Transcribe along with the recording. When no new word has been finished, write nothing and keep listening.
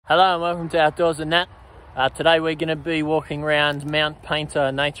Hello and welcome to Outdoors and Nat. Today we're going to be walking around Mt Painter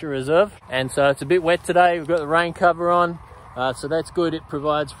Nature Reserve, and so it's a bit wet today. We've got the rain cover on, so that's good. It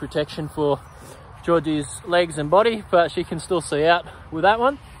provides protection for Georgie's legs and body, but she can still see out with that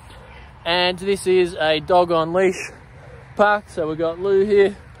one. And this is a dog on leash park, so we've got Lou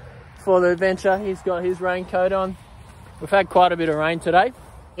here for the adventure. He's got his raincoat on. We've had quite a bit of rain today.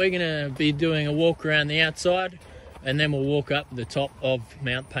 We're going to be doing a walk around the outside, and then we'll walk up the top of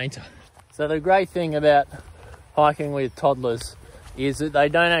Mt Painter. So the great thing about hiking with toddlers is that they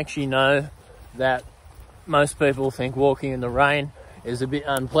don't actually know that most people think walking in the rain is a bit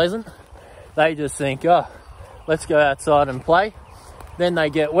unpleasant. They just think, oh, let's go outside and play. Then they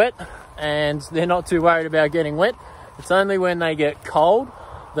get wet and they're not too worried about getting wet. It's only when they get cold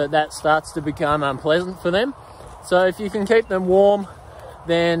that starts to become unpleasant for them. So if you can keep them warm,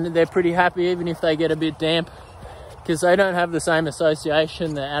 then they're pretty happy even if they get a bit damp, because they don't have the same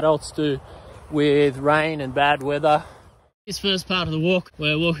association that adults do with rain and bad weather. This first part of the walk,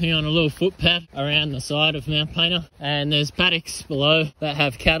 we're walking on a little footpath around the side of Mt Painter, and there's paddocks below that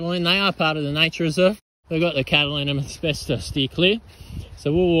have cattle in. They are part of the nature reserve. They've got the cattle in them, it's best to steer clear.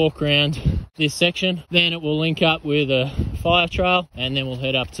 So we'll walk around this section, then it will link up with a fire trail, and then we'll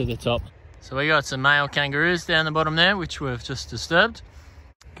head up to the top. So we got some male kangaroos down the bottom there, which we've just disturbed.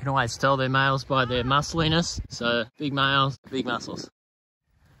 You can always tell they're males by their muscliness. So big males, big muscles.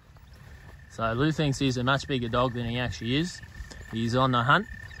 So Lou thinks he's a much bigger dog than he actually is. He's on the hunt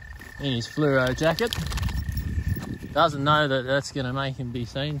in his fluoro jacket. Doesn't know that that's going to make him be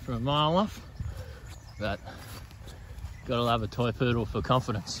seen from a mile off, but gotta love a toy poodle for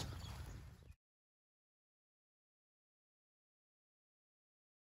confidence.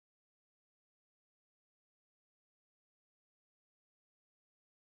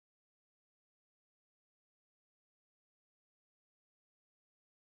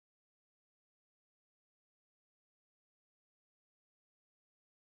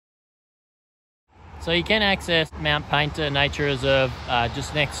 So you can access Mt Painter Nature Reserve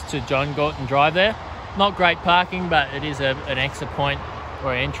just next to John Gorton Drive there. Not great parking, but it is an exit point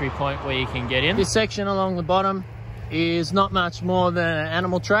or an entry point where you can get in. This section along the bottom is not much more than an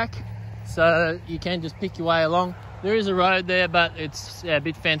animal track, so you can just pick your way along. There is a road there, but it's a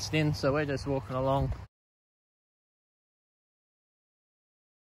bit fenced in, so we're just walking along.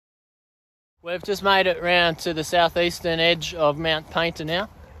 We've just made it round to the southeastern edge of Mt Painter now,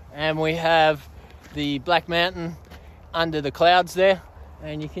 and we have the Black Mountain under the clouds there,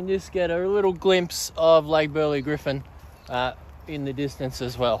 and you can just get a little glimpse of Lake Burley Griffin in the distance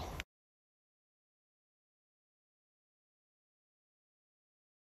as well.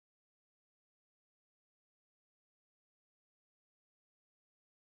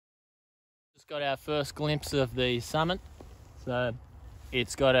 Just got our first glimpse of the summit. So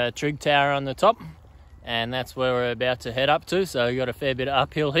it's got a trig tower on the top, and that's where we're about to head up to. So we've got a fair bit of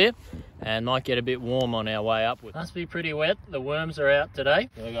uphill here and might get a bit warm on our way upwards. Must be pretty wet. The worms are out today.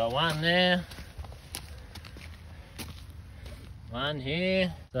 So we've got one there, one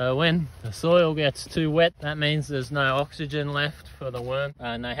here. So when the soil gets too wet, that means there's no oxygen left for the worm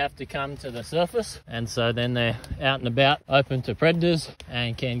and they have to come to the surface. And so then they're out and about, open to predators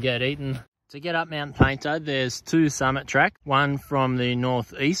and can get eaten. To get up Mt Painter, there's two summit tracks, one from the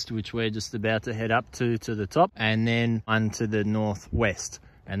northeast, which we're just about to head up to the top, and then one to the northwest,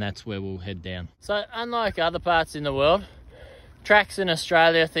 and that's where we'll head down. So unlike other parts in the world, tracks in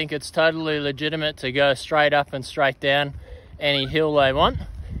Australia think it's totally legitimate to go straight up and straight down any hill they want.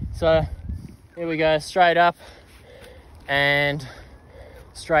 So here we go, straight up and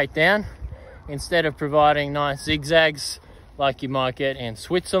straight down, instead of providing nice zigzags like you might get in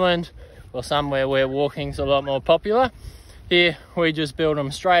Switzerland or somewhere where walking's a lot more popular. Here we just build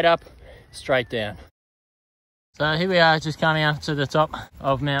them straight up, straight down. So here we are, just coming up to the top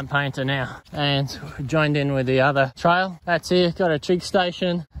of Mt Painter now, and joined in with the other trail. That's here, got a trig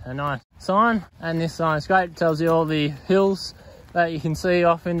station, a nice sign, and this sign's great. It tells you all the hills that you can see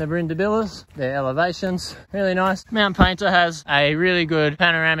off in the Brindabillas, their elevations, really nice. Mt Painter has a really good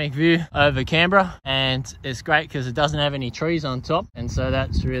panoramic view over Canberra, and it's great because it doesn't have any trees on top, and so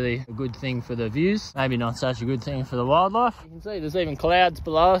that's really a good thing for the views. Maybe not such a good thing for the wildlife. You can see there's even clouds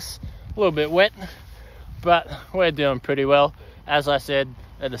below us, a little bit wet, but we're doing pretty well. As I said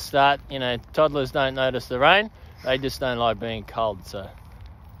at the start, you know, toddlers don't notice the rain, they just don't like being cold, so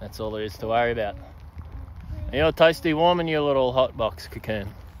that's all there is to worry about. You're toasty warm in your little hot box cocoon.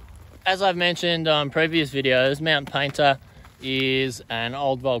 As I've mentioned on previous videos, Mt Painter is an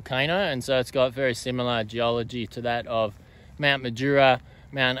old volcano, and so it's got very similar geology to that of Mount Majura,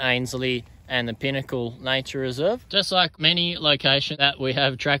 Mount Ainslie and the Pinnacle Nature Reserve. Just like many locations that we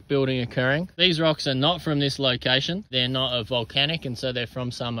have track building occurring, these rocks are not from this location. They're not a volcanic, and so they're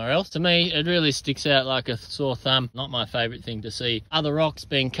from somewhere else. To me, it really sticks out like a sore thumb. Not my favorite thing to see other rocks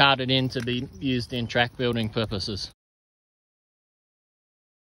being carted in to be used in track building purposes.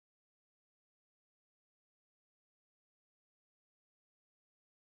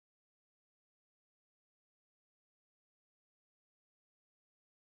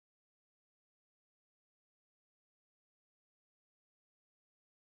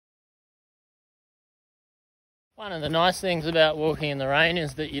 One of the nice things about walking in the rain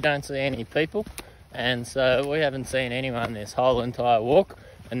is that you don't see any people, and so we haven't seen anyone this whole entire walk,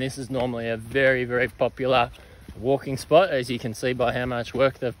 and this is normally a very, very popular walking spot, as you can see by how much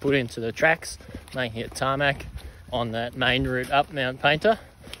work they've put into the tracks, making it tarmac on that main route up Mount Painter.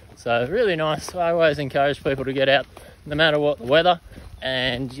 So really nice. I always encourage people to get out no matter what the weather,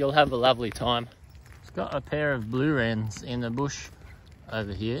 and you'll have a lovely time. It's got a pair of blue wrens in the bush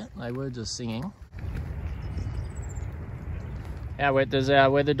over here. They were just singing. How wet does our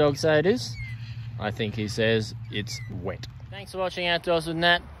weather dog say it is? I think he says it's wet. Thanks for watching Outdoors with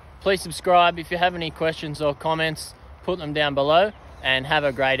Nat. Please subscribe. If you have any questions or comments, put them down below, and have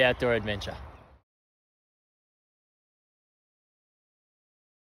a great outdoor adventure.